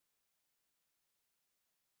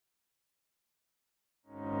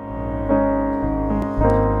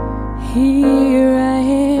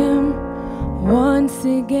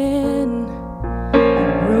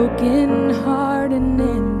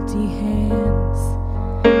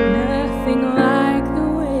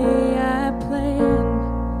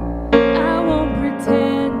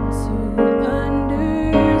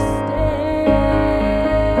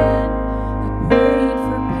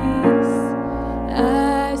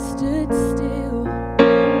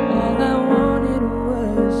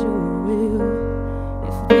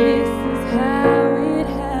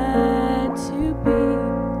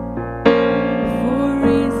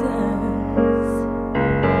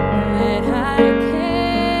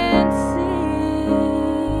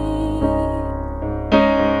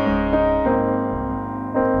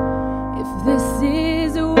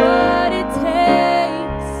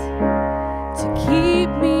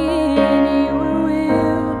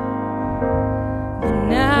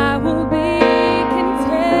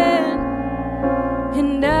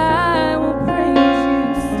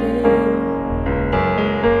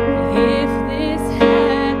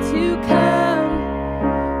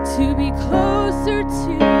to be closer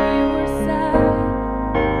to your side.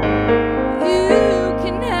 You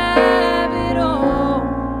can have it all,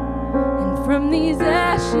 and from these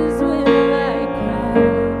ashes will I cry,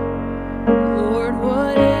 Lord,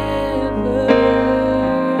 whatever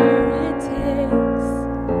it takes.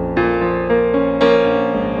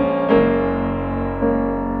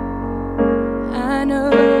 I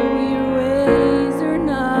know your ways are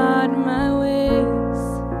not my ways.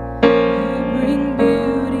 You bring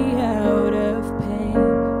beauty out of pain,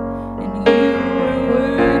 and you are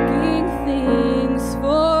working things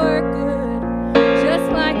for good, just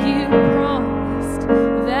like you promised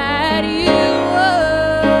that you would.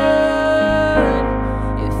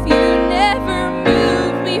 If you never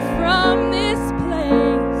move me from this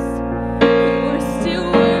place, you are still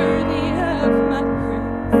worthy of my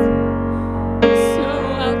praise. So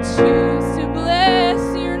I'll choose to bless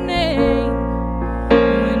your name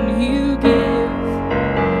when you give,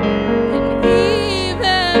 and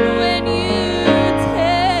even when you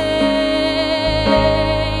take.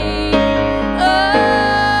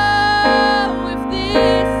 Oh, if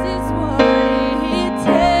this is what it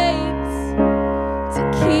takes to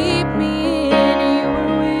keep me in your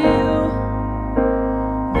will,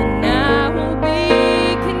 then I will be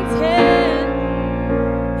content,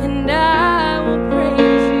 and I will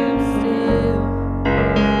praise you still.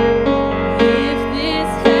 If this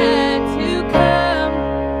had to come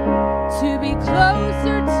to be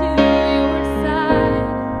closer to your side,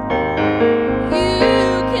 you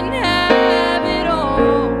can have it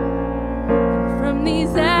all, and from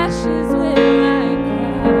these ashes will I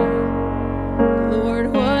cry, Lord,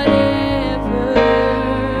 whatever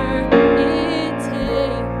it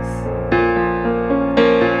takes.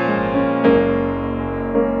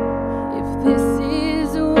 If this is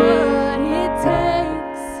what it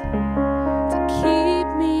takes to keep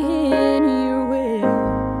me in your will,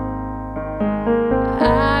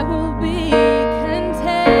 I will be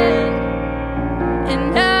content, and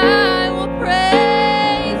I will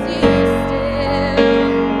praise you still.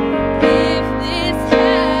 If this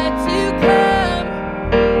had to come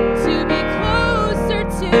to be closer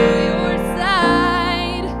to your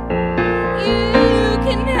side, you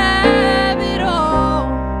can have it all,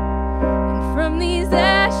 and from these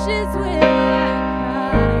ashes will I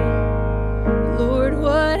cry, Lord,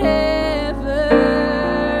 whatever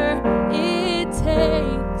it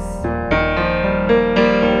takes.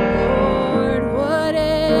 Lord,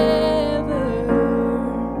 whatever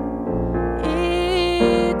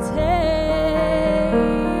it takes.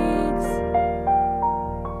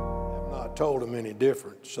 I've not told them any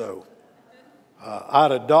different, so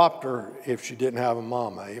I'd adopt her if she didn't have a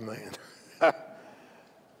mama. Amen.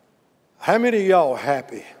 How many of y'all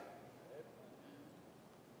happy?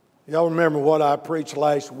 Y'all remember what I preached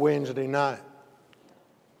last Wednesday night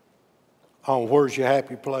on where's your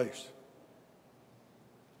happy place?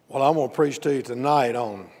 Well, I'm going to preach to you tonight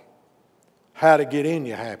on how to get in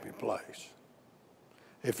your happy place.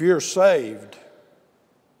 If you're saved,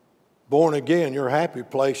 born again, your happy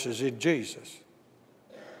place is in Jesus.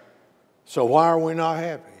 So why are we not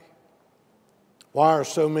happy? Why are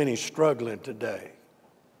so many struggling today?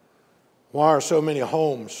 Why are so many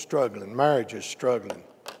homes struggling, marriages struggling,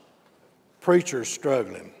 preachers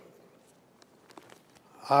struggling?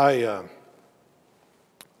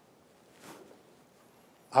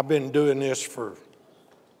 I've been doing this for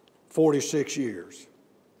 46 years.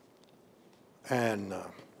 And I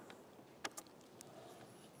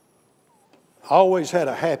always had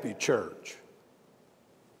a happy church,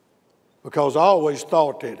 because I always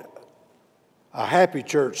thought that a happy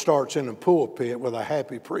church starts in the pulpit with a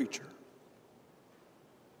happy preacher.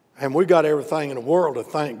 And we got everything in the world to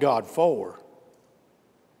thank God for.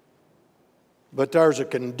 But there's a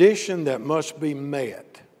condition that must be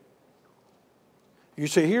met. You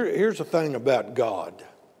see, here's the thing about God.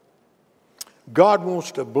 God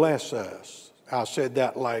wants to bless us. I said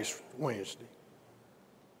that last Wednesday.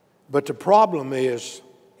 But the problem is,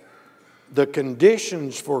 the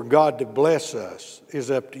conditions for God to bless us is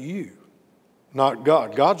up to you, not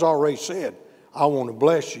God. God's already said, I want to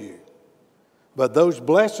bless you. But those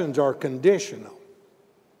blessings are conditional.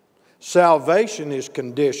 Salvation is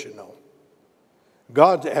conditional.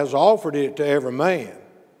 God has offered it to every man.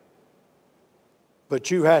 But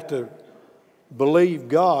you have to believe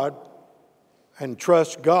God and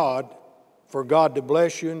trust God for God to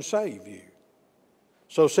bless you and save you.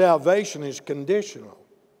 So salvation is conditional.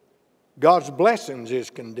 God's blessings is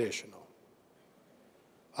conditional.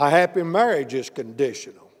 A happy marriage is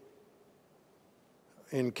conditional.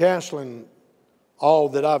 In counseling all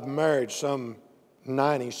that I've married, some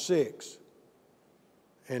 96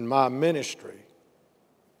 in my ministry,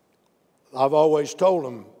 I've always told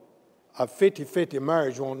them a 50-50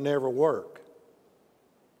 marriage won't never work.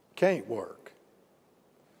 Can't work.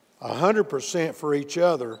 100% for each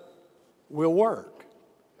other will work.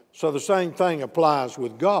 So the same thing applies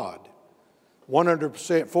with God.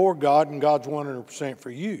 100% for God and God's 100%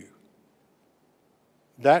 for you.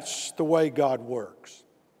 That's the way God works.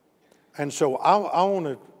 And so I want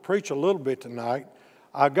to preach a little bit tonight.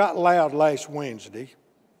 I got loud last Wednesday,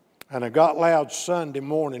 and I got loud Sunday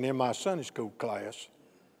morning in my Sunday school class,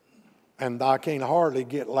 and I can hardly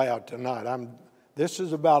get loud tonight. This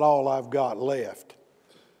is about all I've got left.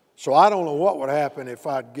 So I don't know what would happen if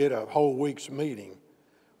I'd get a whole week's meeting.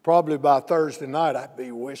 Probably by Thursday night I'd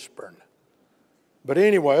be whispering. But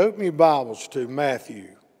anyway, open your Bibles to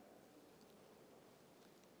Matthew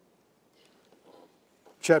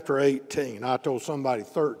chapter 18. I told somebody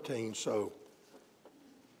 13, so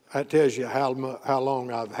that tells you how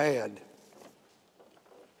long I've had.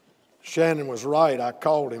 Shannon was right. I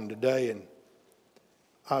called him today and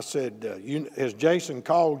I said, has Jason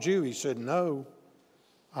called you? He said, no.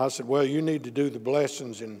 I said, well, you need to do the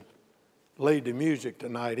blessings and lead the music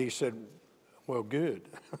tonight. He said, well, good.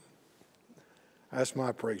 That's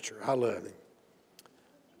my preacher. I love him.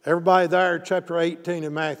 Everybody there, chapter 18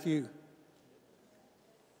 of Matthew.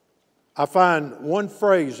 I find one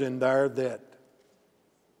phrase in there that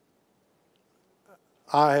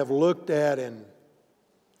I have looked at and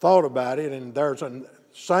thought about it, and there's a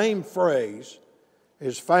same phrase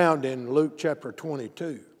is found in Luke chapter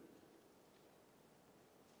 22.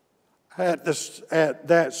 At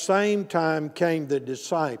that same time came the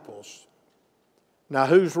disciples. Now,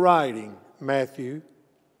 who's writing? Matthew.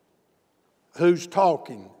 Who's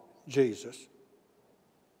talking? Jesus.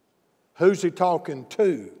 Who's he talking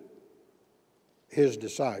to? His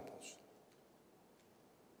disciples.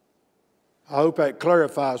 I hope that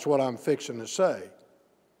clarifies what I'm fixing to say.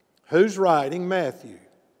 Who's writing? Matthew.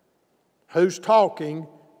 Who's talking?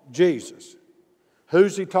 Jesus.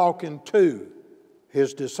 Who's he talking to?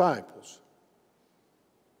 His disciples.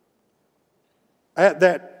 At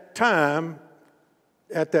that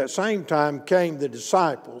same time came the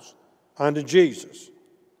disciples unto Jesus,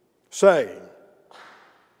 saying,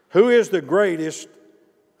 who is the greatest?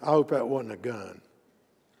 I hope that wasn't a gun.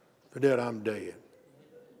 If it did, I'm dead.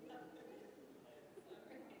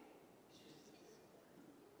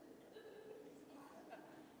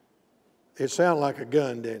 It sounded like a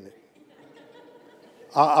gun, didn't it?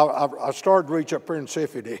 I started to reach up here and see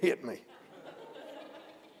if it hit me.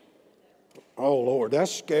 Oh, Lord,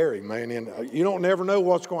 that's scary, man. And you don't never know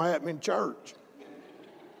what's going to happen in church.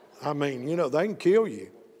 I mean, they can kill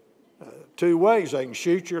you. Two ways. They can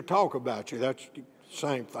shoot you or talk about you. That's the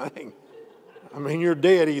same thing. I mean, you're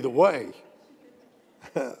dead either way.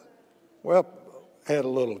 Well, add a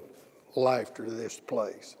little laughter to this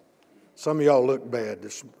place. Some of y'all look bad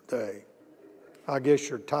this day. I guess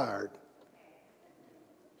you're tired.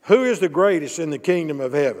 Who is the greatest in the kingdom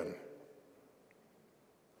of heaven?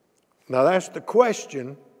 Now that's the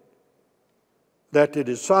question that the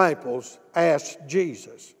disciples asked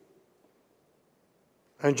Jesus.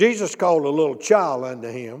 And Jesus called a little child unto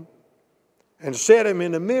him and set him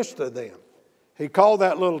in the midst of them. He called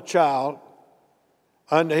that little child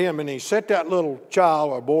unto him, and he set that little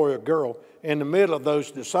child, or boy or girl, in the middle of those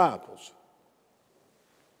disciples.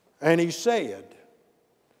 And he said,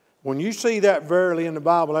 when you see that verily in the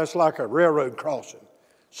Bible, that's like a railroad crossing.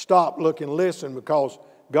 Stop, look, and listen, because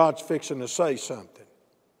God's fixing to say something.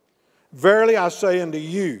 Verily I say unto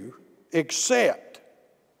you, except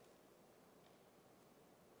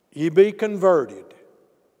ye be converted.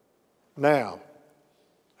 Now,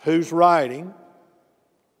 who's writing?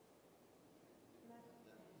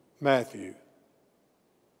 Matthew.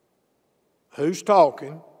 Who's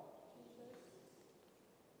talking?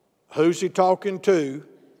 Who's he talking to?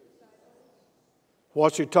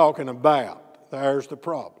 What's he talking about? There's the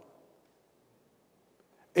problem.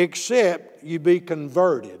 Except you be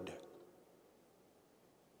converted.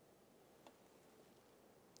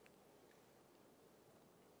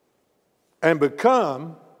 And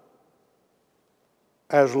become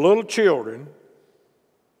as little children,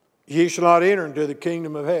 ye shall not enter into the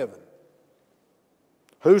kingdom of heaven.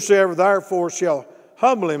 Whosoever therefore shall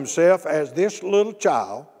humble himself as this little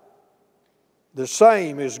child, the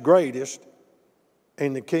same is greatest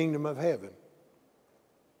in the kingdom of heaven.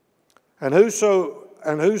 And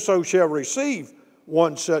whoso shall receive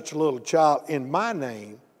one such little child in my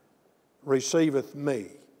name receiveth me.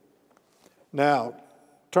 Now,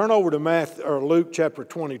 turn over to Luke chapter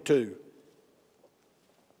 22.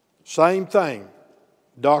 Same thing.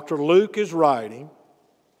 Dr. Luke is writing.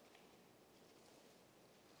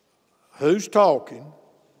 Who's talking?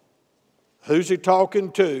 Who's he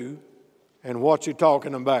talking to and what's he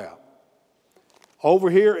talking about? Over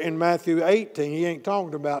here in Matthew 18, he ain't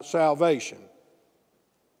talking about salvation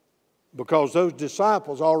because those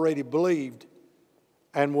disciples already believed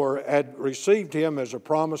and had received him as a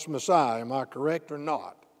promised Messiah. Am I correct or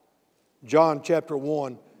not? John chapter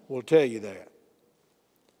 1 will tell you that.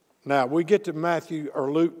 Now, we get to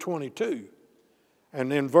Luke 22,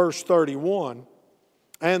 and in verse 31,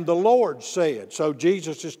 and the Lord said, so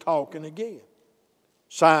Jesus is talking again,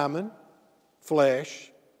 Simon,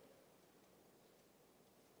 flesh,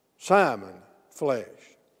 Simon, flesh.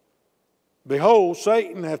 Behold,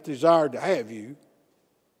 Satan hath desired to have you,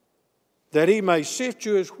 that he may sift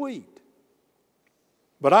you as wheat.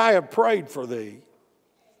 But I have prayed for thee.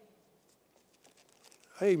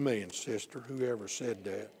 Amen, sister, whoever said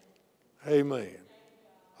that. Amen.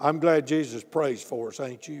 I'm glad Jesus prays for us,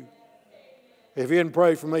 ain't you? If he hadn't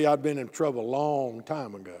prayed for me, I'd been in trouble a long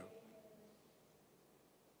time ago.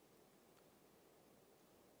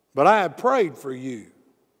 But I have prayed for you,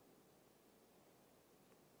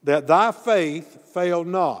 that thy faith fail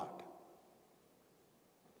not.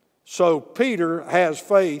 So Peter has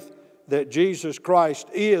faith that Jesus Christ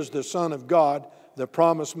is the Son of God, the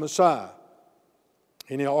promised Messiah.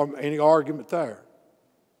 Any argument there?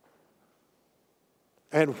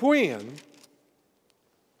 And when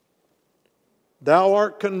thou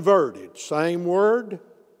art converted, same word,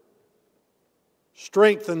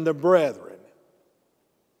 strengthen the brethren.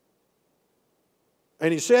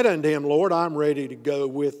 And he said unto him, Lord, I'm ready to go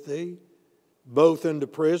with thee, both into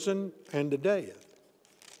prison and to death.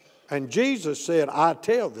 And Jesus said, I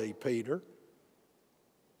tell thee, Peter,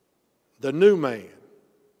 the new man,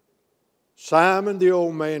 Simon the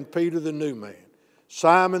old man, Peter the new man,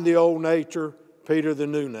 Simon the old nature, Peter the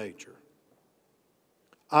new nature.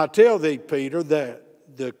 I tell thee, Peter, that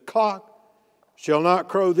the cock shall not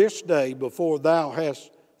crow this day before thou hast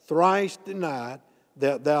thrice denied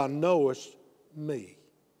that thou knowest me.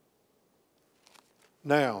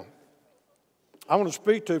 Now, I want to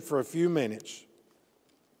speak to you for a few minutes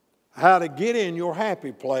how to get in your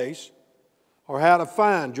happy place or how to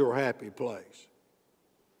find your happy place.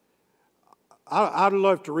 I'd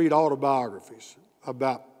love to read autobiographies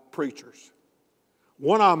about preachers.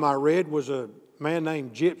 One of them I read was a man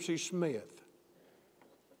named Gypsy Smith.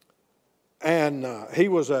 And he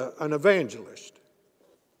was an evangelist.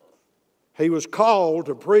 He was called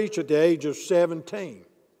to preach at the age of 17.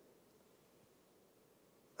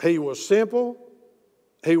 He was simple,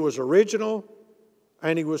 he was original,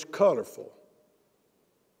 and he was colorful.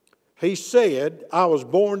 He said, I was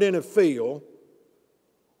born in a field,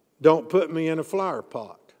 don't put me in a flower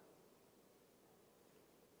pot.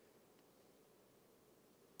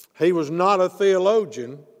 He was not a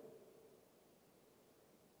theologian,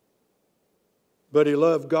 but he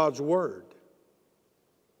loved God's Word.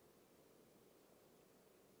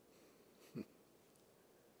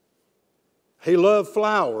 He loved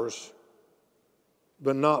flowers,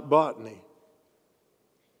 but not botany.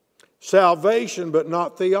 Salvation, but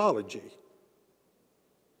not theology.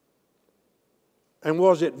 And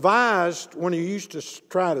was advised when he used to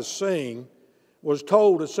try to sing, was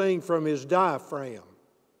told to sing from his diaphragm.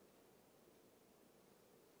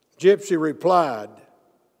 Gypsy replied,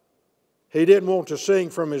 he didn't want to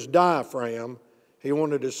sing from his diaphragm, he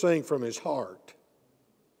wanted to sing from his heart.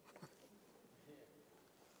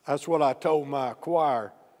 That's what I told my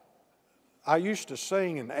choir. I used to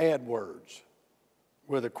sing and add words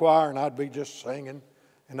with a choir, and I'd be just singing,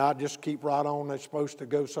 and I'd just keep right on. They're supposed to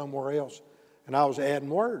go somewhere else, and I was adding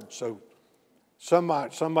words. So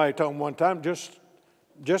somebody told me one time, just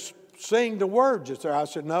sing the words that's there. I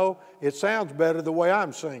said, no, it sounds better the way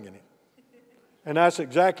I'm singing it. And that's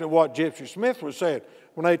exactly what Gypsy Smith was saying.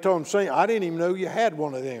 When they told him to sing, I didn't even know you had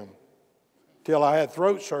one of them till I had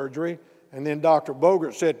throat surgery. And then Dr.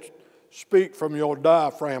 Bogert said, speak from your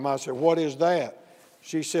diaphragm. I said, what is that?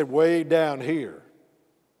 She said, way down here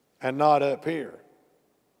and not up here.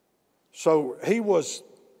 So he was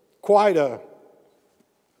quite a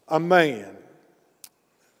man.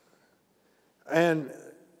 And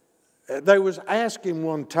they was asking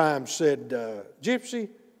one time, said, Gypsy,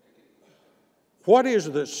 what is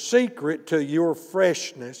the secret to your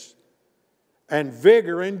freshness and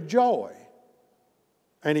vigor and joy?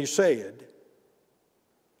 And he said,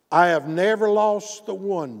 I have never lost the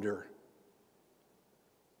wonder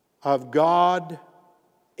of God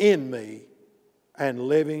in me and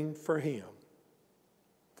living for Him.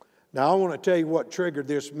 Now I want to tell you what triggered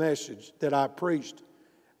this message that I preached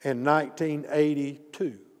in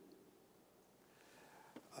 1982.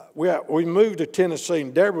 We moved to Tennessee,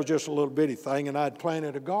 and Deborah was just a little bitty thing, and I'd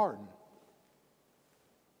planted a garden.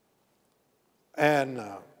 And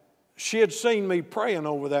she had seen me praying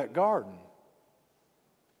over that garden.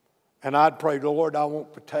 And I'd pray, Lord, I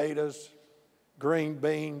want potatoes, green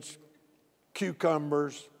beans,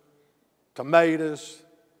 cucumbers, tomatoes,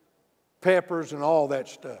 peppers, and all that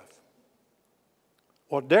stuff.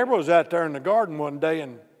 Well, Deborah was out there in the garden one day,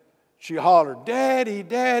 and she hollered, Daddy,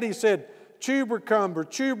 Daddy, said, tubercumber,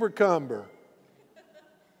 tubercumber.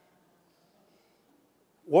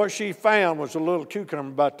 What she found was a little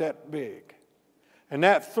cucumber about that big. And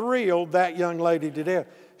that thrilled that young lady to death.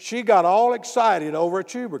 She got all excited over a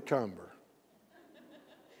tubercumber.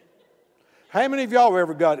 How many of y'all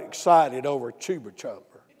ever got excited over a tubercumber?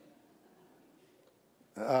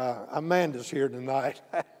 Amanda's here tonight.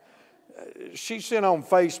 She sent on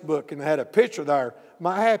Facebook and had a picture there,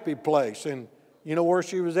 my happy place. And you know where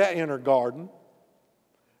she was at? In her garden.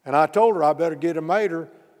 And I told her I better get a mater.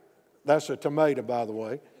 That's a tomato, by the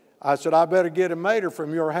way. I said, I better get a mater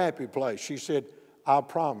from your happy place. She said, I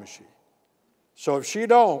promise you. So if she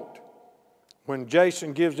don't, when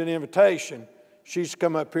Jason gives an invitation, she's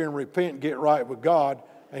come up here and repent and get right with God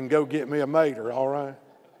and go get me a mater, all right?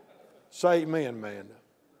 Say amen, Amanda.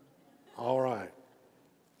 All right.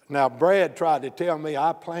 Now, Brad tried to tell me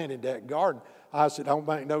I planted that garden. I said, don't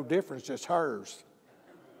make no difference, it's hers,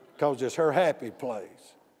 because it's her happy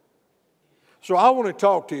place. So I want to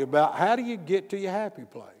talk to you about how do you get to your happy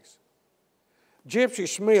place. Gypsy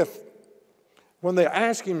Smith, when they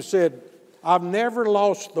asked him, said, I've never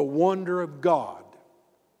lost the wonder of God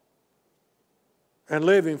and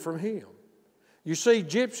living from Him. You see,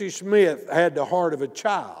 Gypsy Smith had the heart of a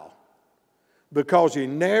child because he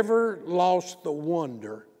never lost the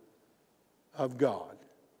wonder of God.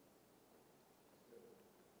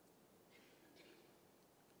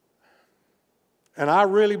 And I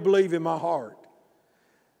really believe in my heart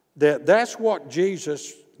that that's what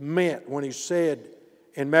Jesus meant when He said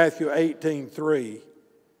in Matthew 18:3,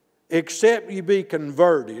 except you be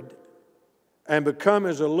converted and become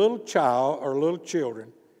as a little child or little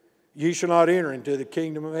children, ye shall not enter into the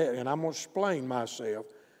kingdom of heaven. And I'm going to explain myself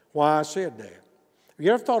why I said that. Have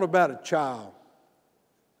you ever thought about a child?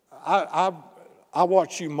 I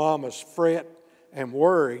watch you mamas fret and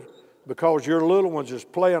worry because your little ones is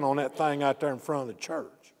playing on that thing out there in front of the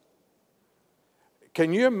church.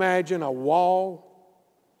 Can you imagine a wall,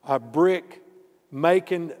 a brick,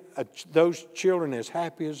 making those children as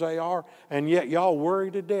happy as they are, and yet y'all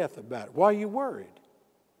worry to death about it? Why are you worried?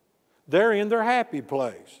 They're in their happy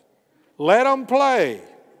place. Let them play.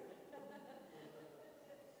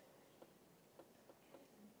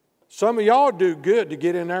 Some of y'all do good to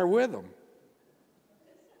get in there with them.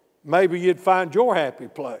 Maybe you'd find your happy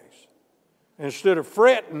place. Instead of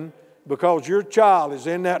fretting because your child is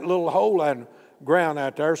in that little hole in the ground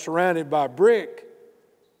out there surrounded by brick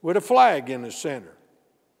with a flag in the center.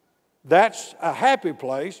 That's a happy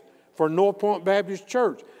place for North Point Baptist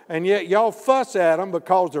Church. And yet y'all fuss at them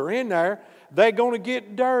because they're in there. They're going to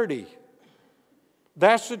get dirty.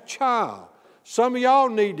 That's a child. Some of y'all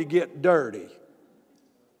need to get dirty.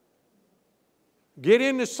 Get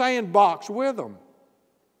in the sandbox with them.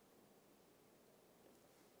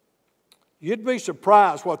 You'd be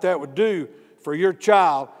surprised what that would do for your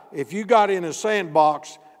child if you got in a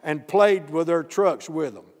sandbox and played with their trucks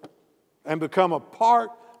with them and become a part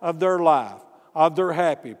of their life, of their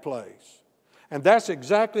happy place. And that's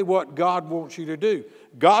exactly what God wants you to do.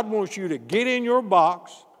 God wants you to get in your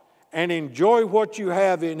box and enjoy what you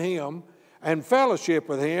have in Him and fellowship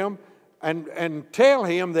with Him and tell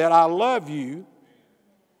Him that I love you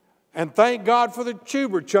and thank God for the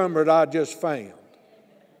tubercumber that I just found.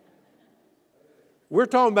 We're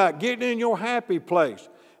talking about getting in your happy place,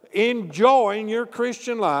 enjoying your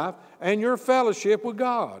Christian life and your fellowship with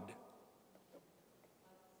God.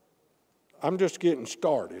 I'm just getting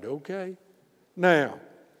started, okay? Now,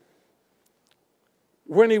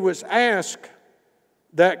 when he was asked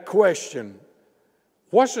that question,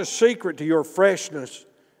 what's the secret to your freshness,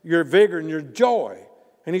 your vigor, and your joy?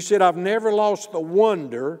 And he said, I've never lost the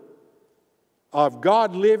wonder of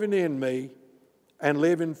God living in me and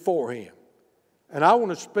living for Him. And I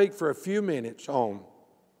want to speak for a few minutes on,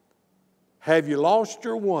 have you lost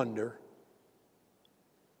your wonder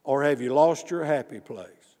or have you lost your happy place?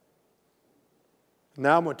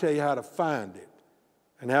 Now I'm going to tell you how to find it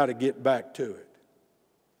and how to get back to it.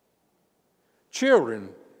 Children,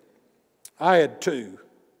 I had two.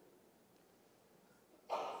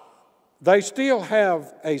 They still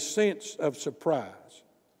have a sense of surprise.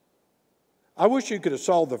 I wish you could have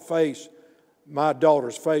saw the face, my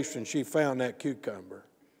daughter's face, when she found that cucumber.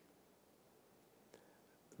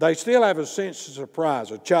 They still have a sense of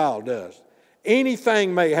surprise, a child does.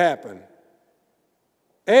 Anything may happen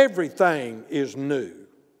Everything is new.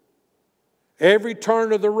 Every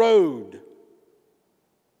turn of the road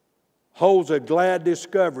holds a glad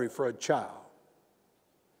discovery for a child.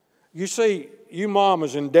 You see, you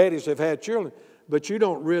mamas and daddies have had children, but you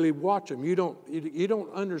don't really watch them. You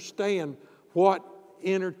don't understand what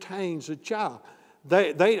entertains a child.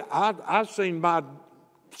 I've seen my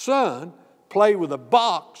son play with a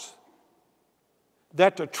box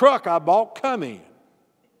that the truck I bought come in.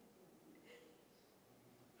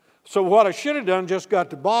 So what I should have done, just got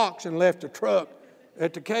the box and left the truck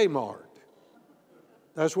at the Kmart.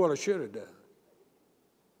 That's what I should have done.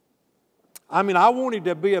 I mean, I wanted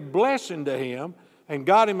to be a blessing to him and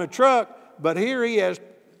got him a truck, but here he has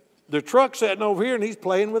the truck sitting over here and he's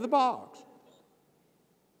playing with the box.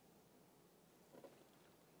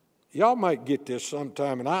 Y'all might get this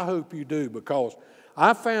sometime, and I hope you do, because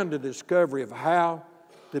I found a discovery of how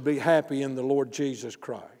to be happy in the Lord Jesus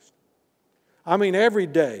Christ. I mean, every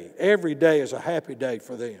day is a happy day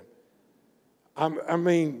for them. I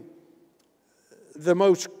mean, the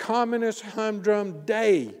most commonest humdrum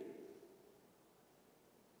day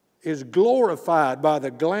is glorified by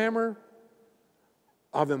the glamour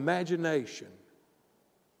of imagination,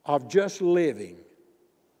 of just living.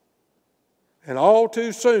 And all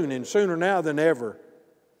too soon, and sooner now than ever,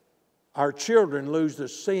 our children lose the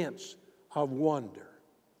sense of wonder.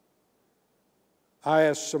 I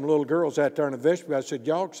asked some little girls out there in the vestibule, I said,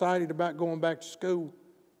 y'all excited about going back to school?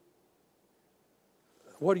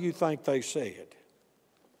 What do you think they said?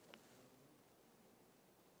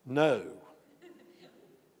 No.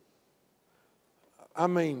 I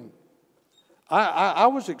mean, I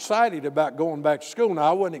was excited about going back to school. Now,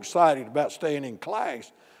 I wasn't excited about staying in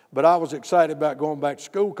class, but I was excited about going back to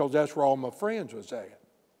school because that's where all my friends was at.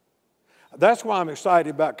 That's why I'm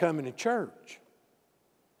excited about coming to church.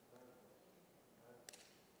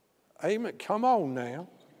 Amen. Come on now.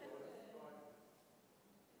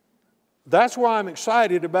 That's why I'm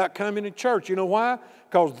excited about coming to church. You know why?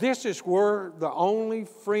 Because this is where the only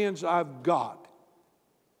friends I've got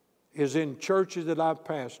is in churches that I've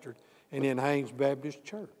pastored and in Haynes Baptist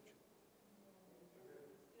Church.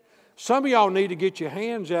 Some of y'all need to get your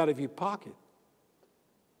hands out of your pocket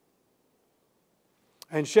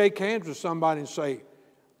and shake hands with somebody and say,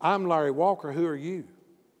 I'm Larry Walker, who are you?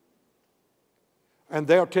 And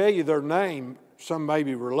they'll tell you their name, some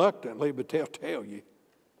maybe reluctantly, but they'll tell you.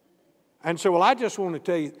 And so, well, I just want to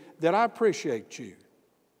tell you that I appreciate you.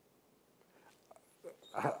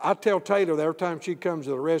 I tell Taylor that every time she comes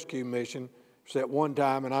to the rescue mission, it's that one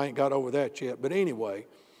time, and I ain't got over that yet, but anyway,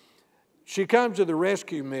 she comes to the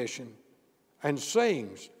rescue mission and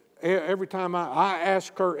sings. Every time I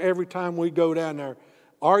ask her every time we go down there,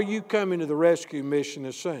 are you coming to the rescue mission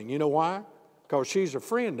to sing? You know why? Because she's a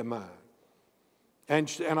friend of mine. And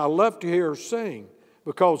I love to hear her sing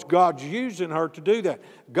because God's using her to do that.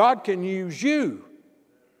 God can use you.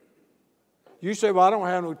 You say, well, I don't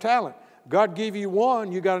have no talent. God give you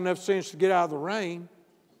one, you got enough sense to get out of the rain.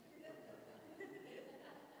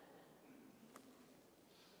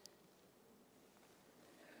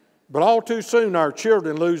 But all too soon, our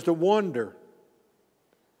children lose the wonder.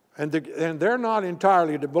 And they're not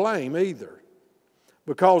entirely to blame either,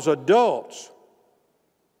 because adults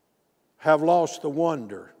have lost the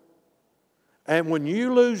wonder. And when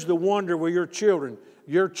you lose the wonder with your children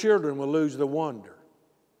will lose the wonder.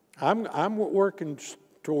 I'm working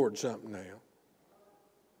towards something now.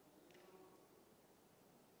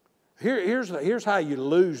 Here's how you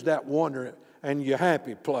lose that wonder and your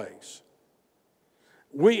happy place.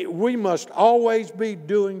 We must always be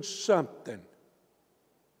doing something.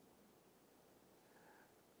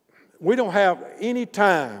 We don't have any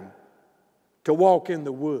time to walk in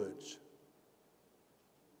the woods.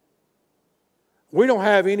 We don't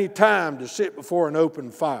have any time to sit before an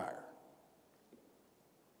open fire.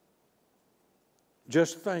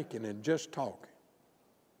 Just thinking and just talking.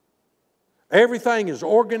 Everything is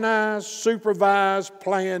organized, supervised,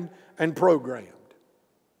 planned, and programmed.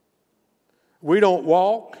 We don't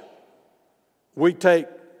walk. We take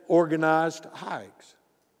organized hikes.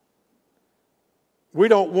 We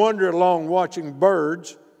don't wander along watching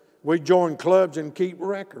birds. We join clubs and keep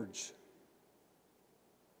records.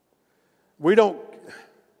 We don't,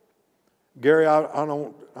 Gary,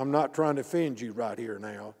 I'm not trying to offend you right here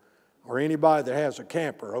now, or anybody that has a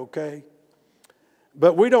camper, okay?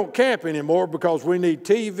 But we don't camp anymore because we need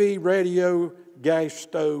TV, radio, gas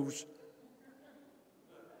stoves.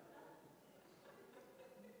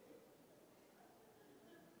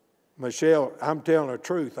 Michelle, I'm telling the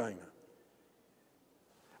truth, ain't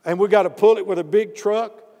I? And we got to pull it with a big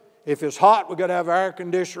truck. If it's hot, we got to have our air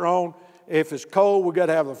conditioner on. If it's cold, we got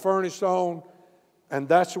to have the furnace on. And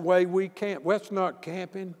that's the way we camp. Well, that's not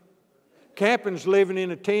camping. Camping's living in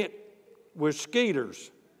a tent with skeeters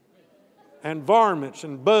and varmints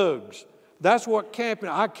and bugs. That's what camping.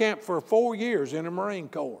 I camped for 4 years in the Marine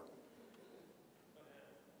Corps.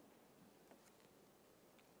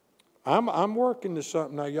 I'm working to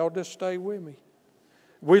something now. Y'all just stay with me.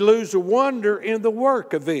 We lose the wonder in the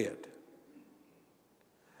work of it.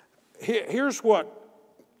 Here's what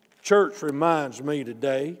church reminds me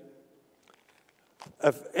today.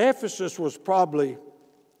 Ephesus was probably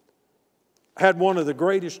had one of the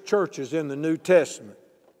greatest churches in the New Testament.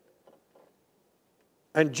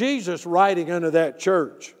 And Jesus, writing unto that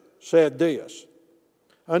church, said this,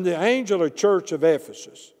 unto the angel of the church of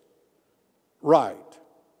Ephesus, write.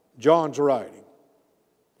 John's writing.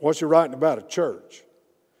 What's he writing about? A church.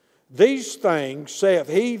 These things saith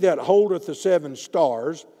he that holdeth the 7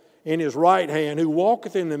 stars in his right hand, who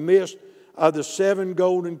walketh in the midst of the 7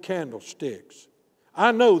 golden candlesticks.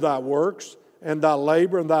 I know thy works, and thy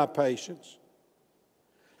labor, and thy patience,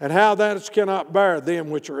 and how thou cannot bear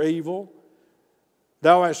them which are evil.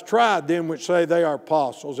 Thou hast tried them which say they are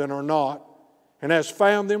apostles, and are not, and hast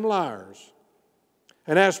found them liars,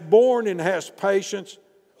 and hast borne and hast patience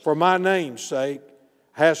for my name's sake,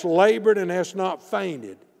 hast labored and hast not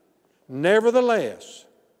fainted. Nevertheless,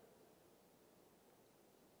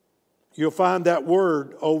 you'll find that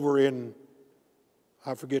word over in,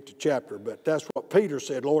 I forget the chapter, but that's what Peter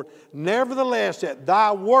said, Lord. Nevertheless, at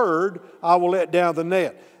thy word I will let down the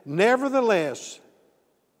net. Nevertheless,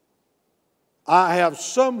 I have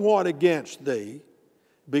somewhat against thee,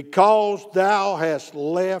 because thou hast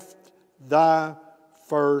left thy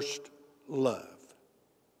first love.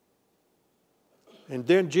 And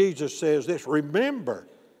then Jesus says this, remember,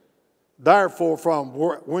 therefore, from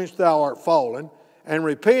whence thou art fallen, and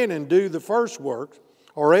repent and do the first works,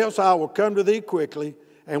 or else I will come to thee quickly,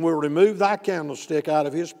 and will remove thy candlestick out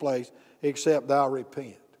of his place, except thou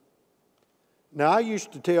repent. Now, I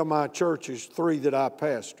used to tell my churches, 3 that I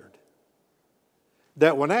pastored,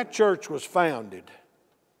 that when that church was founded,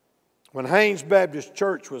 when Haynes Baptist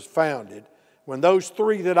Church was founded, when those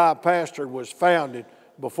 3 that I pastored was founded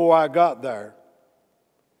before I got there,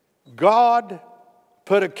 God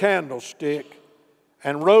put a candlestick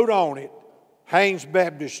and wrote on it, Haynes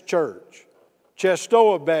Baptist Church,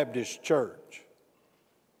 Chestoa Baptist Church,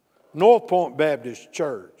 North Point Baptist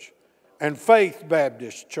Church, and Faith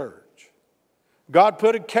Baptist Church. God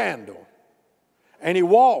put a candle, and He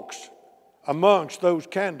walks amongst those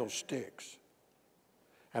candlesticks.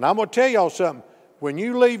 And I'm going to tell y'all something. When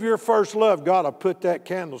you leave your first love, God will put that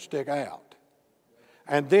candlestick out.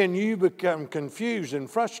 And then you become confused and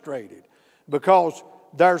frustrated because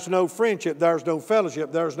there's no friendship, there's no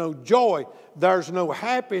fellowship, there's no joy, there's no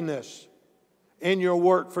happiness in your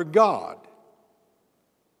work for God.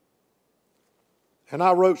 And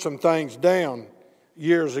I wrote some things down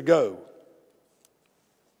years ago.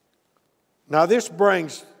 Now that's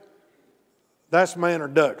my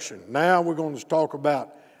introduction. Now we're going to talk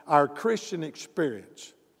about our Christian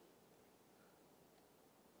experience.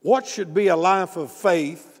 What should be a life of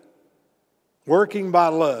faith, working by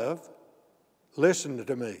love, listen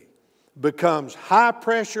to me, becomes high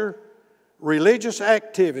pressure religious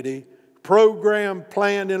activity, programmed,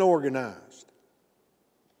 planned, and organized.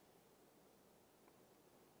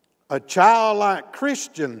 A childlike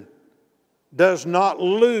Christian does not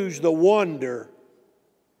lose the wonder.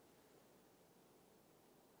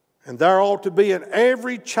 And there ought to be in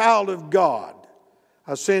every child of God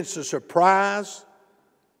a sense of surprise,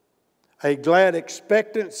 a glad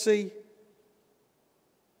expectancy,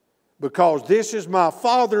 because this is my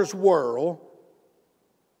Father's world,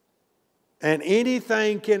 and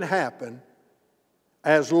anything can happen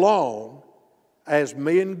as long as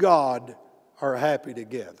me and God are happy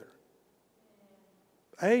together.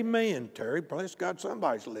 Amen, Terry. Bless God,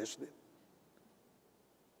 somebody's listening.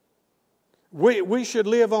 We should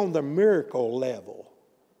live on the miracle level.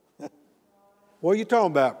 What are you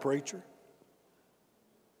talking about, preacher?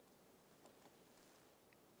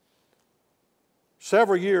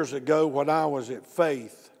 Several years ago when I was at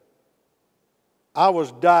Faith, I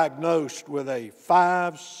was diagnosed with a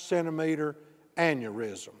 5-centimeter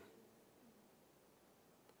aneurysm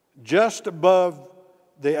just above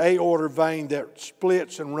the aorta vein that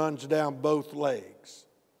splits and runs down both legs.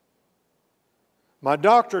 My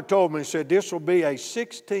doctor told me, he said, this will be a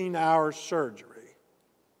 16-hour surgery.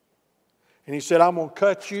 And he said, I'm going to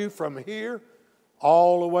cut you from here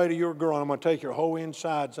all the way to your groin. I'm going to take your whole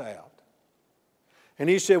insides out. And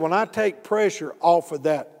he said, when I take pressure off of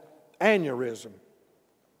that aneurysm,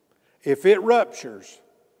 if it ruptures,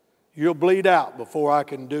 you'll bleed out before I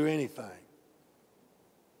can do anything.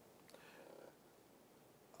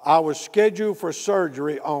 I was scheduled for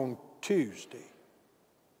surgery on Tuesday.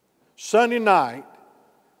 Sunday night,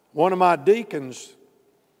 one of my deacons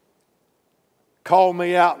called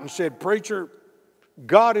me out and said, "Preacher,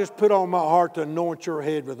 God has put on my heart to anoint your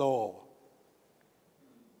head with oil.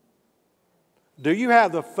 Do you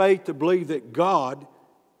have the faith to believe that God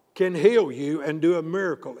can heal you and do a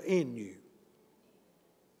miracle in you?"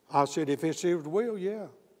 I said, "If it's His will, yeah."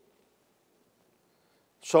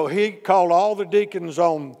 So he called all the deacons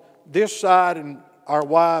on this side and our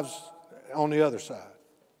wives on the other side.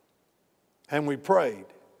 And we prayed.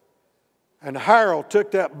 And Harold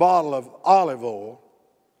took that bottle of olive oil.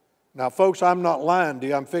 Now, folks, I'm not lying to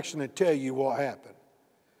you. I'm fixing to tell you what happened.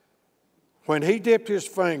 When he dipped his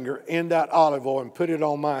finger in that olive oil and put it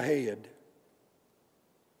on my head,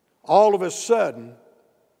 all of a sudden,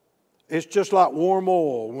 it's just like warm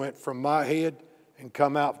oil went from my head and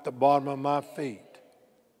come out the bottom of my feet.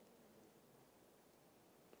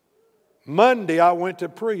 Monday, I went to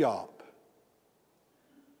pre-op.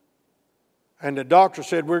 And the doctor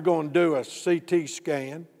said, "We're going to do a CT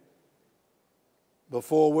scan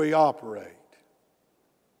before we operate."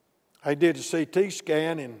 I did a CT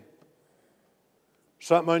scan and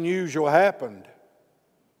something unusual happened.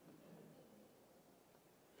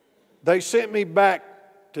 They sent me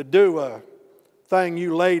back to do a thing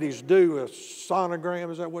you ladies do, a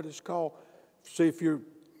sonogram, is that what it's called? See if you've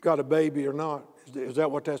got a baby or not. Is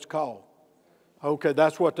that what that's called? Okay,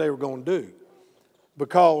 that's what they were going to do.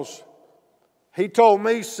 Because he told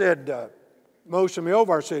me, said, motioned me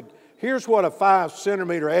over, I said, "Here's what a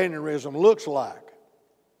 5-centimeter aneurysm looks like."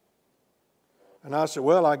 And I said,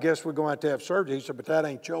 "Well, I guess we're going to have surgery." He said, "But that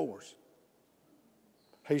ain't yours."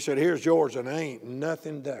 He said, "Here's yours," and ain't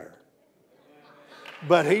nothing there.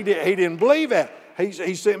 But he didn't believe that.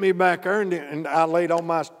 He sent me back there, and I laid on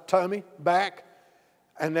my tummy back,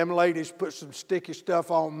 and them ladies put some sticky stuff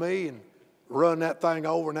on me and run that thing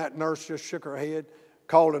over, and that nurse just shook her head.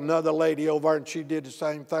 Called another lady over, and she did the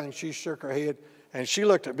same thing. She shook her head, and she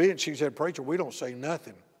looked at me, and she said, "Preacher, we don't say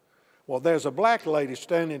nothing." Well, there's a black lady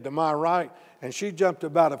standing to my right, and she jumped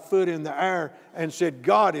about a foot in the air and said,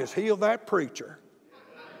 "God has healed that preacher."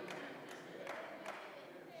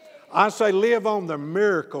 I say live on the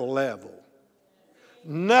miracle level.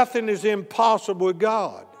 Nothing is impossible with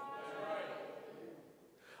God.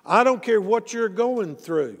 I don't care what you're going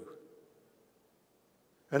through.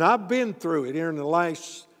 And I've been through it here in the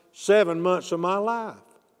last 7 months of my life.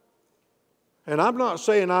 And I'm not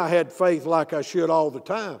saying I had faith like I should all the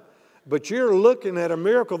time. But you're looking at a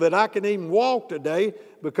miracle that I can even walk today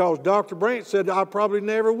because Dr. Brandt said I probably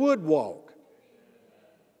never would walk.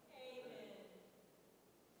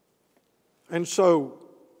 And so,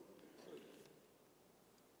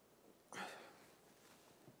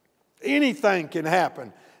 anything can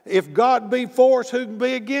happen. If God be for us, who can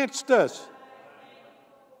be against us?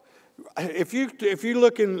 If you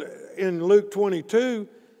look in Luke 22,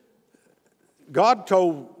 God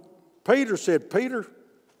told Peter, said, "Peter,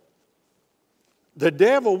 the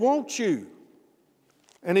devil wants you,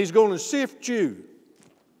 and he's going to sift you.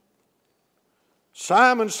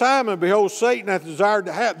 Simon, Simon, behold, Satan hath desired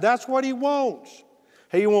to have." That's what he wants.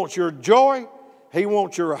 He wants your joy. He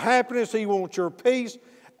wants your happiness. He wants your peace.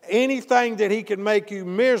 Anything that he can make you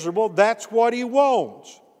miserable, that's what he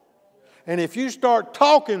wants. And if you start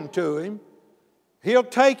talking to him, he'll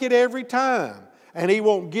take it every time. And he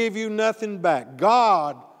won't give you nothing back.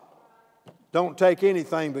 God don't take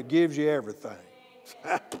anything but gives you everything.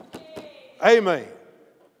 Amen.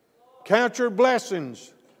 Count your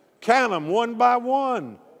blessings. Count them one by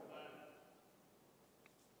one.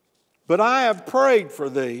 "But I have prayed for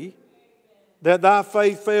thee, that thy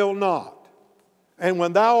faith fail not. And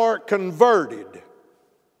when thou art converted."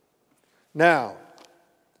 Now,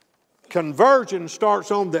 conversion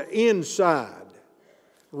starts on the inside,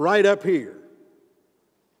 right up here.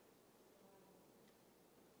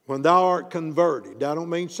 When thou art converted. That don't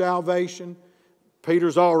mean salvation.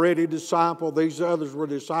 Peter's already a disciple. These others were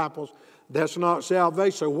disciples. That's not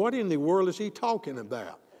salvation. So what in the world is he talking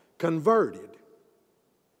about? Converted.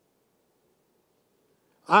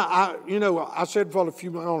 I said for a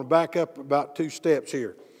few minutes, I want to back up about 2 steps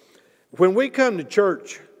here. When we come to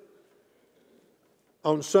church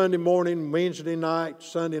on Sunday morning, Wednesday night,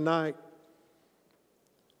 Sunday night,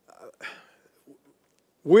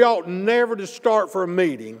 we ought never to start for a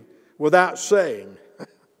meeting without saying,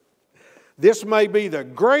 this may be the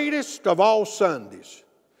greatest of all Sundays.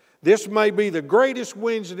 This may be the greatest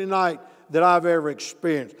Wednesday night that I've ever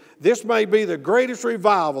experienced. This may be the greatest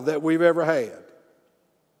revival that we've ever had.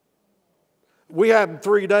 We have them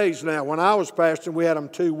 3 days now. When I was pastoring, we had them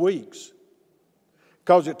 2 weeks.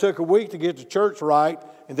 Because it took a week to get the church right,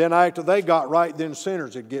 and then after they got right, then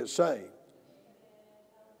sinners would get saved.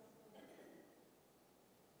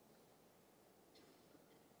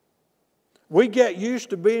 We get used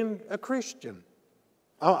to being a Christian.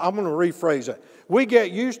 I'm going to rephrase that. We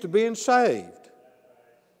get used to being saved.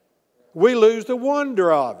 We lose the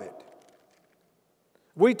wonder of it.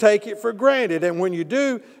 We take it for granted, and when you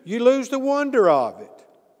do, you lose the wonder of it.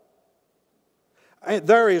 And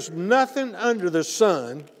there is nothing under the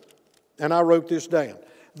sun, and I wrote this down.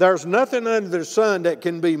 There's nothing under the sun that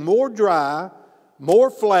can be more dry,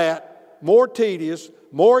 more flat, more tedious,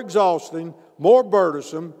 more exhausting, more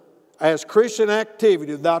burdensome as Christian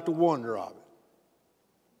activity without the wonder of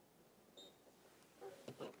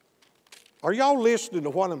it. Are y'all listening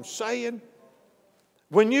to what I'm saying?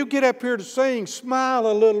 When you get up here to sing, smile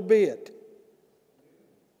a little bit.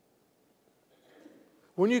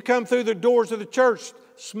 When you come through the doors of the church,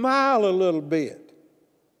 smile a little bit.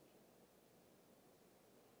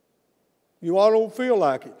 You all don't feel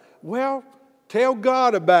like it. Well, tell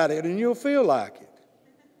God about it and you'll feel like it.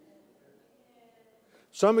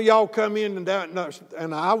 Some of y'all come in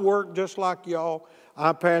and I work just like y'all.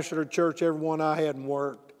 I pastored a church, every one I hadn't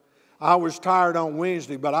worked. I was tired on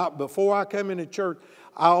Wednesday, but before I come into church,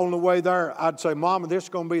 on the way there, I'd say, Mama, this is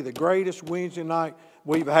going to be the greatest Wednesday night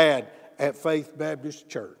we've had at Faith Baptist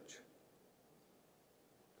Church.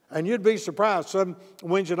 And you'd be surprised, some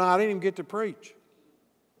Wednesday night I didn't even get to preach.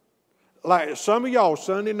 Like some of y'all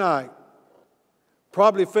Sunday night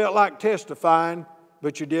probably felt like testifying,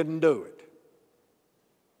 but you didn't do it.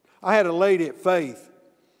 I had a lady at Faith.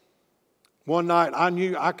 One night, I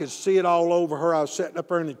knew I could see it all over her. I was sitting up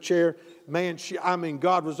there in the chair. Man,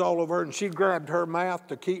 God was all over her, and she grabbed her mouth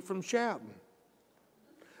to keep from shouting.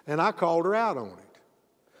 And I called her out on it.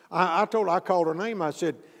 I called her name. I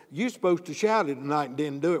said, "You're supposed to shout it tonight and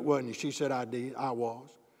didn't do it, wasn't you?" She said, "I did. I was."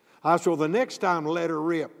 I said, "Well, the next time, let her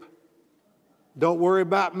rip. Don't worry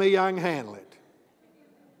about me. I can handle it."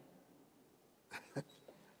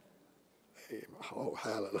 Oh,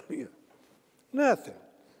 hallelujah. Nothing.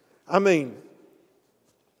 I mean,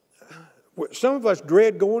 some of us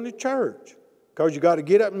dread going to church because you got to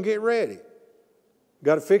get up and get ready. You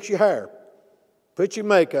got to fix your hair, put your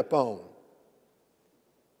makeup on.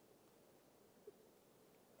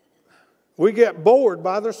 We get bored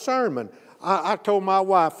by the sermon. I told my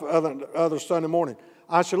wife other Sunday morning,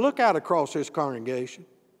 I said, look out across this congregation.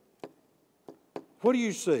 What do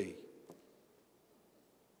you see?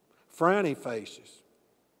 Frowny faces.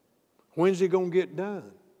 When's he going to get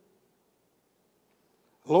done?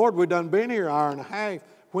 Lord, we done been here an hour and a half.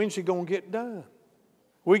 When's he going to get done?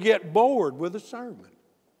 We get bored with the sermon.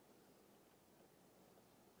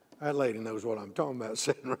 That lady knows what I'm talking about,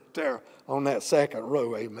 sitting right there on that second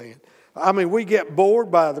row, amen. I mean, we get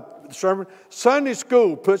bored by the sermon. Sunday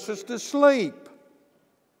school puts us to sleep.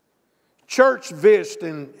 Church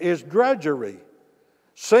visiting is drudgery.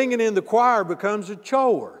 Singing in the choir becomes a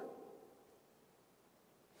chore.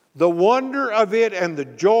 The wonder of it and the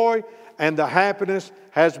joy and the happiness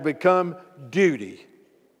has become duty.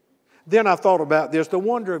 Then I thought about this, the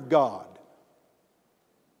wonder of God.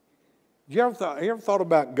 You ever thought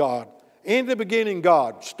about God? In the beginning,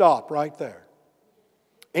 God. Stop right there.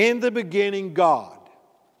 In the beginning, God.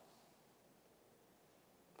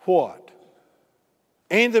 What?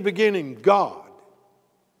 In the beginning, God.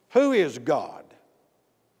 Who is God?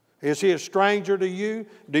 Is He a stranger to you?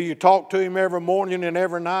 Do you talk to Him every morning and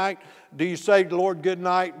every night? Do you say to the Lord good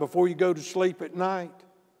night before you go to sleep at night?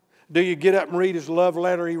 Do you get up and read His love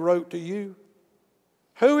letter He wrote to you?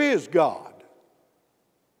 Who is God?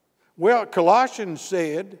 Well, Colossians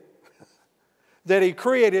said that He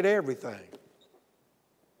created everything.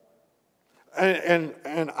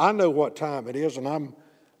 And I know what time it is, and I'm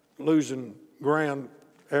losing ground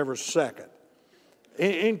every second.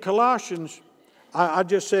 In Colossians, I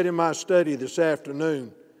just said in my study this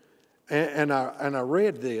afternoon, and I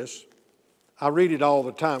read this. I read it all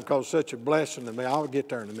the time because it's such a blessing to me. I'll get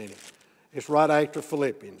there in a minute. It's right after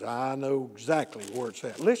Philippians. I know exactly where it's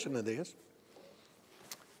at. Listen to this.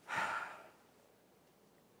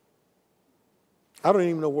 I don't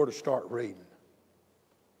even know where to start reading.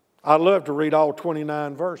 I'd love to read all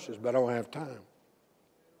 29 verses, but I don't have time.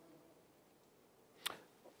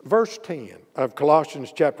 Verse 10 of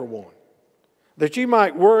Colossians chapter 1. That you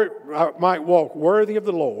might walk worthy of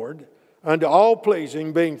the Lord, unto all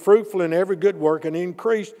pleasing, being fruitful in every good work, and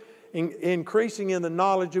increasing in the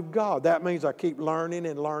knowledge of God. That means I keep learning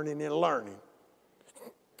and learning and learning.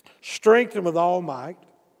 Strengthened with all might,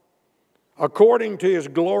 according to His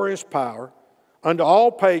glorious power, unto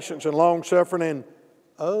all patience and longsuffering and,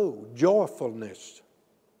 joyfulness.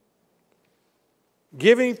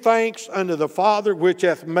 giving thanks unto the Father, which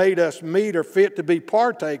hath made us meet or fit to be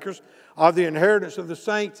partakers of the inheritance of the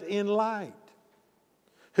saints in light,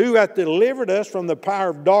 who hath delivered us from the power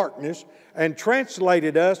of darkness and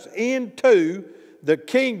translated us into the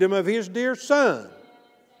kingdom of His dear Son.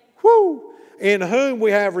 Whoo! In whom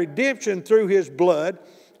we have redemption through His blood,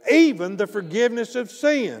 even the forgiveness of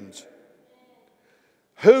sins.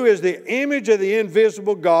 Who is the image of the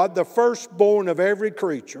invisible God, the firstborn of every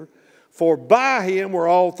creature. For by Him were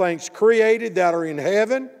all things created that are in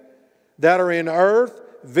heaven, that are in earth,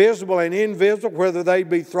 visible and invisible, whether they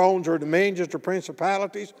be thrones or dominions or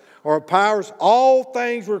principalities or powers. All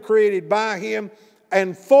things were created by Him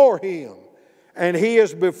and for Him. And He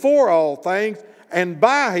is before all things, and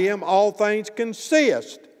by Him all things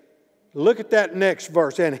consist. Look at that next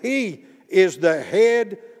verse. And He is the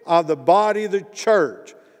head of the body of the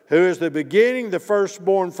church, who is the beginning, the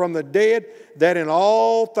firstborn from the dead, that in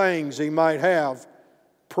all things He might have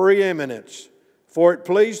preeminence. For it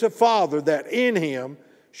pleased the Father that in Him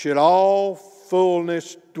should all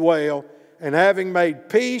fullness dwell, and having made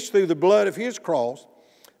peace through the blood of His cross,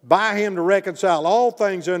 by Him to reconcile all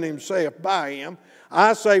things unto Himself by Him,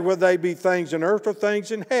 I say, whether they be things in earth or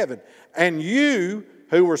things in heaven. And you,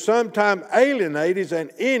 who were sometime alienated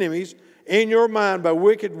and enemies in your mind by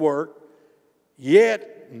wicked work,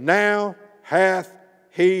 yet now hath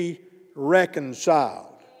He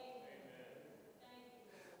reconciled.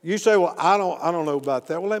 You say, well, I don't know about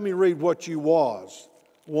that. Well, let me read what you was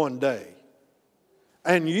one day.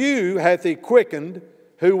 And you hath He quickened,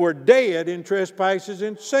 who were dead in trespasses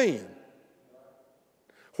and sin,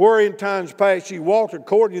 where in times past ye walked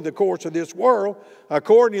according to the course of this world,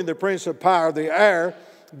 according to the prince of power of the air,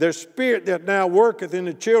 the spirit that now worketh in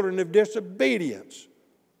the children of disobedience.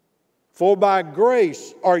 For by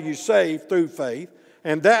grace are you saved through faith,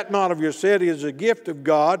 and that not of yourself is a gift of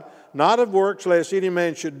God, not of works, lest any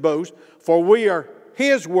man should boast. For we are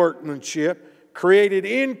His workmanship, created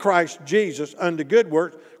in Christ Jesus unto good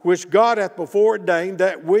works, which God hath before ordained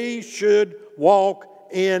that we should walk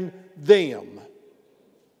in them.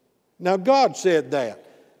 Now God said that.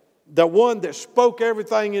 The one that spoke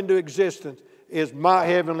everything into existence is my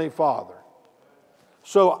Heavenly Father.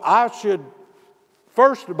 So I should,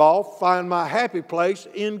 first of all, find my happy place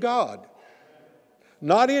in God.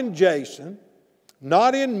 Not in Jason,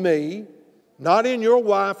 not in me, not in your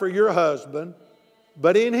wife or your husband,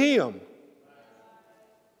 but in Him.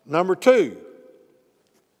 Number two,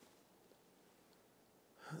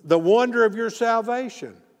 the wonder of your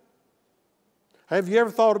salvation. Have you ever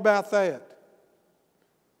thought about that?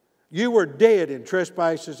 You were dead in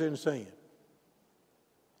trespasses and sin.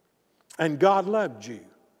 And God loved you.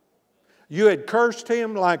 You had cursed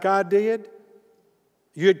Him like I did.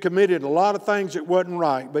 You had committed a lot of things that wasn't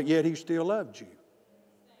right, but yet He still loved you.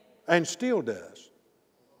 And still does.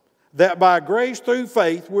 That by grace through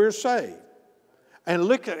faith we're saved. And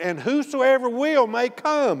look at, and whosoever will may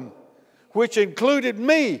come, which included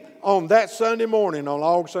me on that Sunday morning on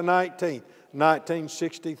August the 19th,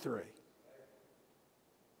 1963.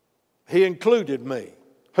 He included me.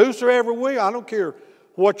 Whosoever will, I don't care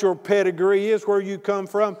what your pedigree is, where you come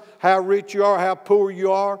from, how rich you are, how poor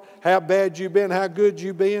you are, how bad you've been, how good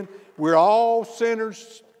you've been. We're all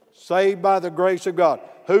sinners saved by the grace of God.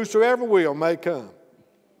 Whosoever will may come.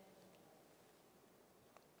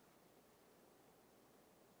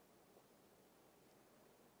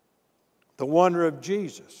 The wonder of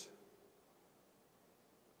Jesus.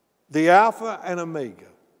 The Alpha and Omega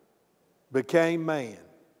became man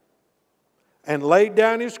and laid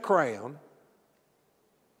down His crown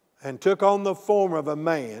and took on the form of a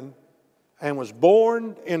man and was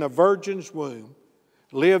born in a virgin's womb,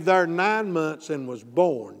 lived there 9 months and was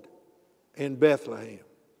born in Bethlehem.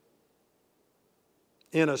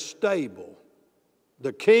 In a stable,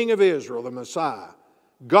 the King of Israel, the Messiah,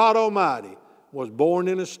 God Almighty, was born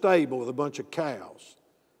in a stable with a bunch of cows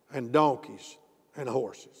and donkeys and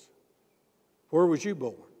horses. Where was you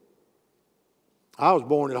born? I was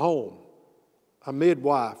born at home. A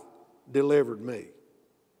midwife delivered me.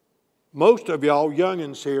 Most of y'all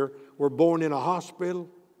youngins here were born in a hospital,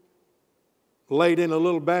 laid in a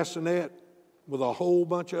little bassinet with a whole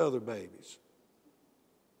bunch of other babies.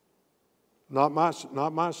 Not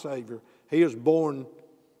my Savior. He was born,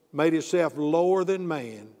 made Himself lower than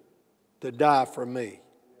man to die for me.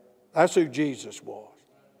 That's who Jesus was.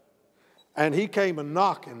 And He came a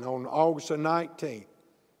knocking on August the 19th,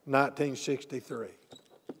 1963.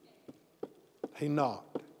 He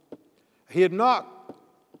knocked. He had knocked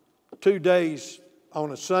 2 days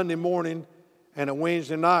on a Sunday morning and a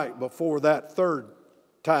Wednesday night before that third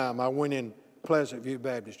time I went in Pleasant View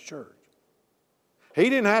Baptist Church. He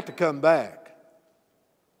didn't have to come back.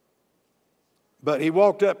 But he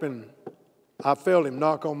walked up and I felt him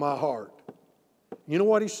knock on my heart. You know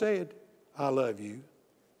what he said? I love you.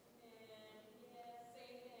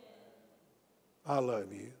 I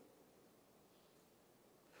love you.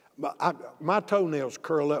 My toenails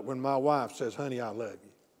curl up when my wife says, honey, I love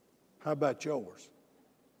you. How about yours?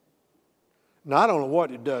 Now, I don't know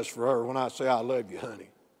what it does for her when I say I love you, honey.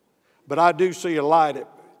 But I do see a light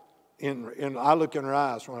I look in her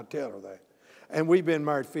eyes when I tell her that. And we've been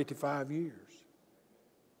married 55 years.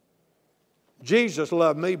 Jesus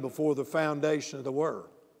loved me before the foundation of the world.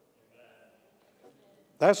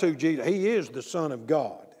 That's who Jesus is. He is the Son of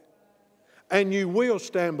God. And you will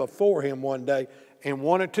stand before Him one day in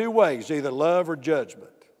one of two ways, either love or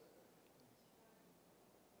judgment.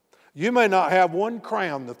 You may not have one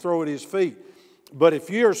crown to throw at His feet, but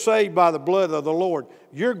if you're saved by the blood of the Lord,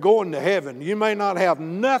 you're going to heaven. You may not have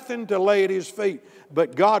nothing to lay at His feet,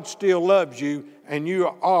 but God still loves you, and you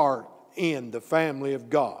are in the family of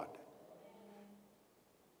God.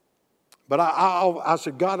 But I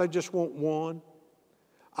said, God, I just want one.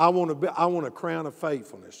 I want a crown of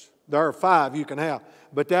faithfulness. There are 5 you can have,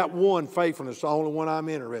 but that one faithfulness is the only one I'm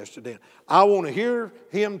interested in. I want to hear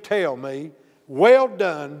Him tell me, well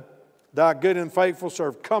done, thy good and faithful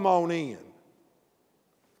servant. Come on in.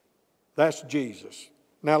 That's Jesus.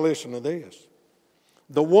 Now listen to this.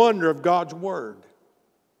 The wonder of God's Word.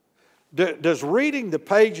 Does reading the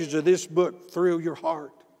pages of this book thrill your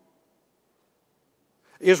heart?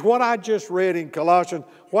 Is what I just read in Colossians,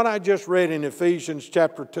 what I just read in Ephesians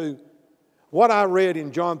chapter 2, what I read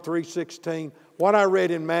in John 3:16, what I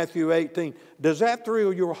read in Matthew 18, does that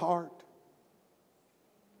thrill your heart?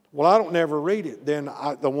 Well, I don't never read it. Then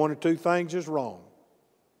the one or two things is wrong.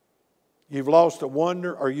 You've lost the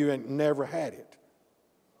wonder, or you ain't never had it.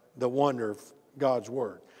 The wonder of God's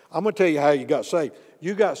Word. I'm going to tell you how you got saved.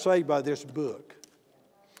 You got saved by this book.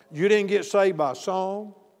 You didn't get saved by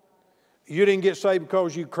song. You didn't get saved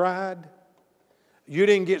because you cried. You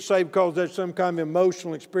didn't get saved because there's some kind of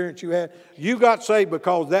emotional experience you had. You got saved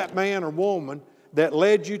because that man or woman that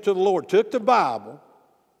led you to the Lord took the Bible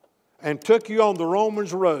and took you on the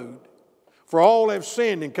Romans road. For all have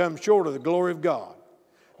sinned and come short of the glory of God.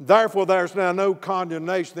 Therefore, there's now no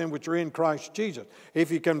condemnation in which are in Christ Jesus. If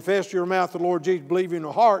you confess your mouth the Lord Jesus, believe in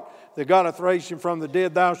your heart that God hath raised Him from the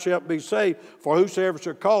dead, thou shalt be saved. For whosoever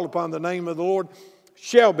shall call upon the name of the Lord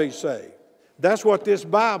shall be saved. That's what this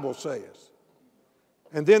Bible says.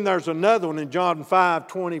 And then there's another one in John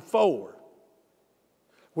 5:24,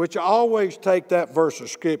 which I always take that verse of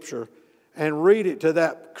Scripture and read it to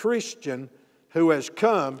that Christian who has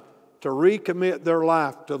come to recommit their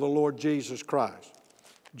life to the Lord Jesus Christ.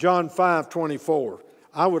 John 5:24.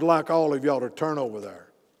 I would like all of y'all to turn over there.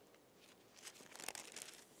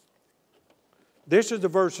 This is the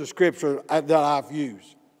verse of Scripture that I've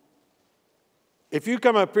used. If you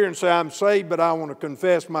come up here and say, I'm saved, but I want to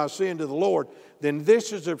confess my sin to the Lord, then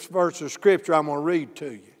this is the verse of Scripture I'm going to read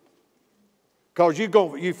to you. Because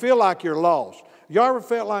you feel like you're lost. You ever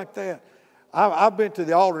felt like that? I've been to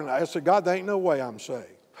the altar and I said, God, there ain't no way I'm saved.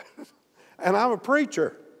 And I'm a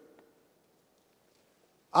preacher.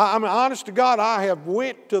 I mean, honest to God, I have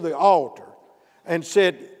went to the altar and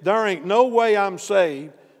said, there ain't no way I'm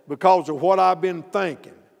saved because of what I've been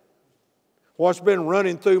thinking. What's been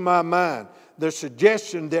running through my mind. The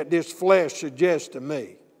suggestion that this flesh suggests to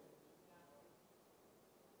me.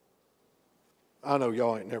 I know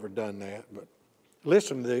y'all ain't never done that, but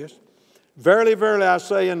listen to this. Verily, verily, I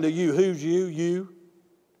say unto you, who's you? You.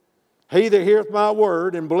 He that heareth my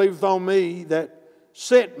word and believeth on me that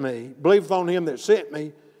sent me, believeth on Him that sent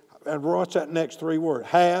me, and what's that next 3 words?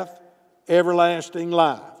 Hath everlasting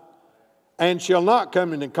life, and shall not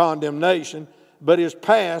come into condemnation, but is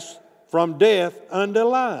passed from death unto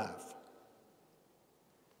life.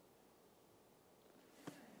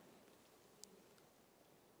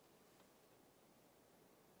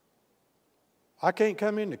 I can't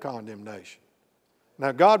come into condemnation.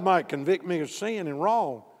 Now, God might convict me of sin and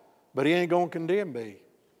wrong, but He ain't going to condemn me.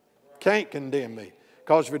 Can't condemn me.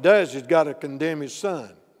 Because if He does, He's got to condemn His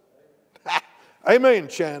Son. Amen,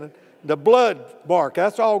 Shannon. The blood mark,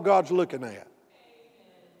 that's all God's looking at.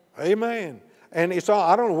 Amen. And it's all,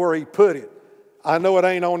 I don't know where He put it. I know it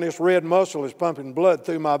ain't on this red muscle that's pumping blood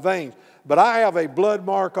through my veins, but I have a blood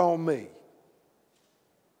mark on me.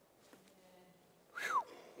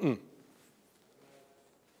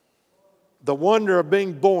 The wonder of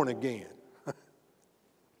being born again.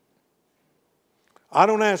 I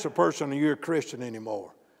don't ask a person, are you a Christian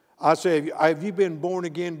anymore? I say, have you been born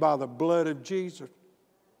again by the blood of Jesus?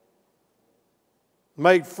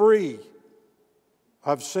 Made free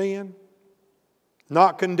of sin?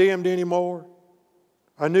 Not condemned anymore?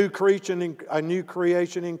 a new creation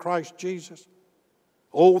in Christ Jesus.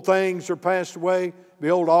 Old things are passed away.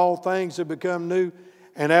 Behold, all things have become new.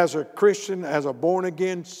 And as a Christian, as a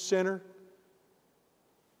born-again sinner,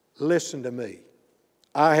 listen to me.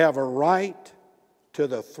 I have a right to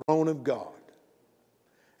the throne of God.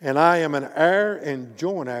 And I am an heir and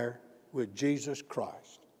joint heir with Jesus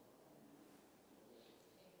Christ.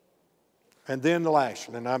 And then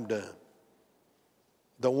lastly, and I'm done,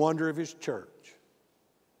 the wonder of His church.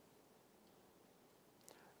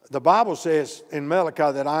 The Bible says in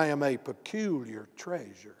Malachi that I am a peculiar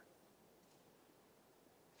treasure.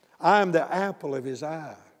 I am the apple of His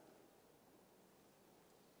eye.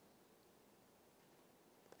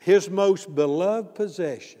 His most beloved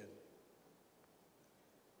possession.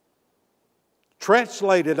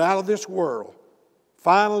 Translated out of this world.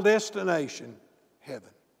 Final destination, heaven.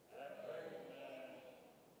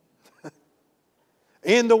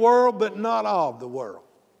 In the world, but not of the world.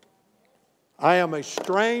 I am a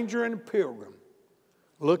stranger and a pilgrim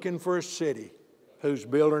looking for a city whose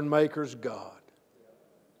builder and maker is God.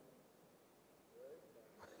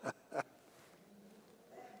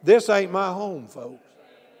 This ain't my home, folks.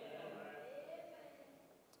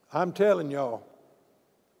 I'm telling y'all.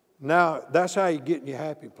 Now, that's how you get in your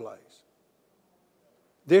happy place.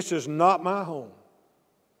 This is not my home.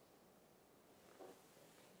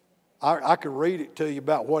 I could read it to you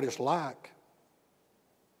about what it's like.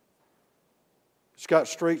 It's got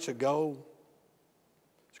streets of gold.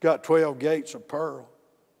 It's got 12 gates of pearl.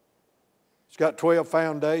 It's got 12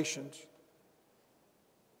 foundations.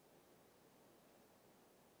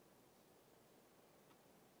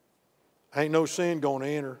 Ain't no sin going to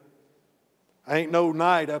enter. Ain't no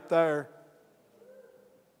night up there.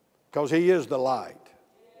 Because He is the light.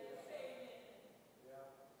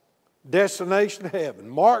 Destination heaven.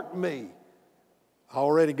 Mark me. I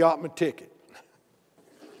already got my ticket.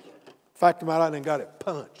 Fact of the matter, I done got it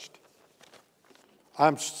punched.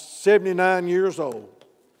 I'm 79 years old.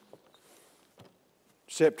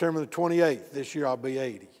 September the 28th, this year I'll be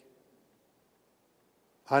 80.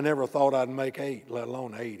 I never thought I'd make 8, let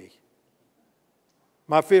alone 80.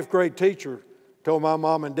 My 5th grade teacher told my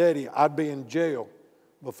mom and daddy I'd be in jail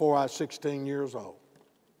before I was 16 years old.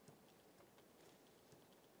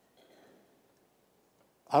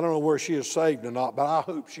 I don't know where she is saved or not, but I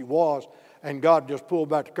hope she was. And God just pulled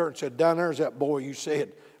back the curtain and said, down there's that boy you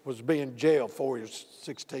said was being jailed before he was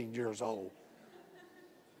 16 years old.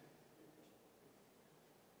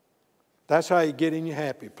 That's how you get in your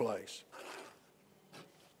happy place.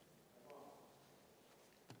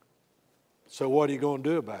 So what are you going to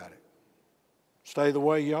do about it? Stay the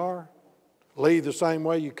way you are? Leave the same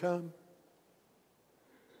way you come?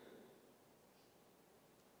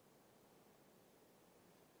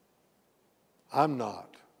 I'm not.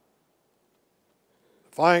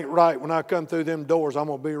 If I ain't right when I come through them doors, I'm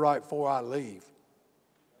going to be right before I leave.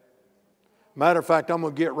 Matter of fact, I'm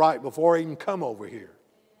going to get right before I even come over here.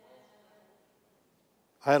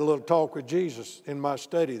 I had a little talk with Jesus in my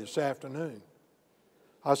study this afternoon.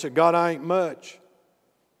 I said, God, I ain't much,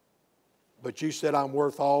 but you said I'm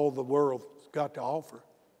worth all the world's got to offer.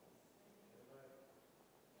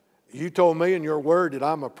 You told me in your word that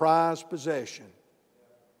I'm a prized possession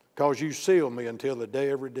because you sealed me until the day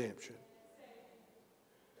of redemption.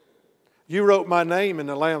 You wrote my name in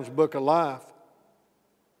the Lamb's Book of Life,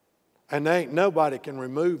 and there ain't nobody can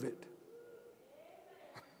remove it.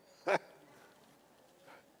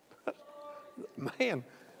 Man,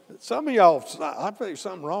 some of y'all, I think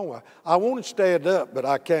something wrong with it. I want to stand up, but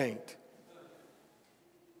I can't.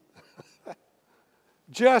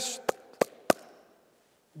 Just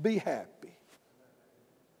be happy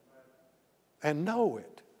and know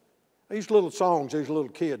it. These little songs these little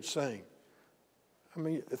kids sing. I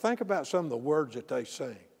mean, think about some of the words that they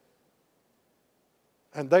sing.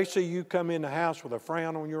 And they see you come in the house with a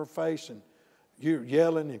frown on your face and you're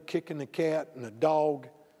yelling and kicking the cat and the dog.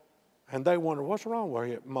 And they wonder, what's wrong with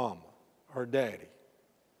your mama or daddy?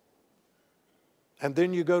 And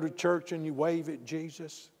then you go to church and you wave at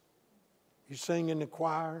Jesus. You sing in the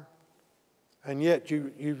choir. And yet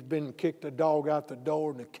you've been kicked a dog out the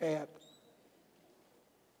door and a cat.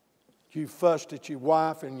 You fussed at your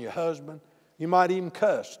wife and your husband. You might even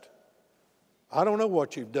cussed. I don't know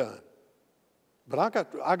what you've done. But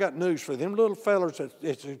I got news for them little fellas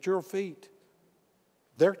that's at your feet.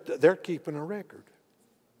 They're keeping a record.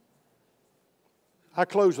 I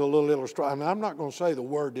close with a little illustration. I'm not going to say the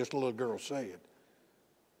word this little girl said.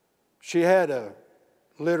 She had a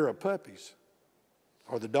litter of puppies,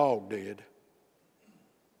 or the dog did.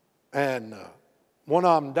 And one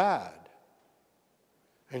of them died.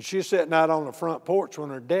 And she's sitting out on the front porch when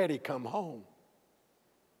her daddy come home.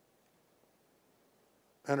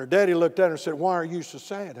 And her daddy looked at her and said, "Why are you so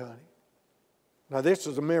sad, honey?" Now, this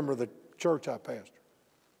is a member of the church I pastor.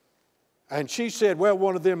 And she said, "Well,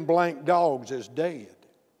 one of them blank dogs is dead."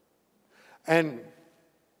 And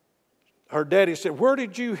her daddy said, "Where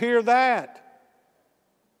did you hear that?"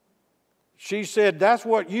 She said, "That's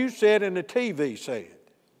what you said and the TV said."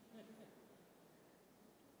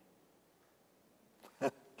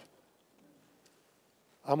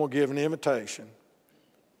 I'm going to give an invitation.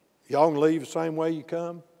 Y'all can leave the same way you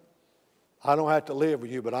come. I don't have to live with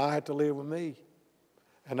you, but I have to live with me.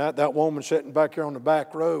 And that woman sitting back here on the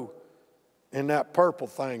back row in that purple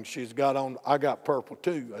thing she's got on, I got purple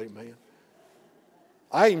too, amen.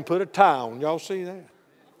 I even put a tie on. Y'all see that?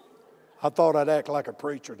 I thought I'd act like a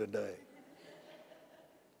preacher today.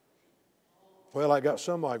 Well, I got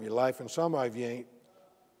some of you laughing, some of you ain't.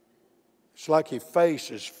 It's like your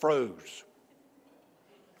face is froze.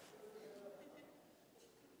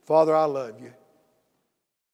 Father, I love you.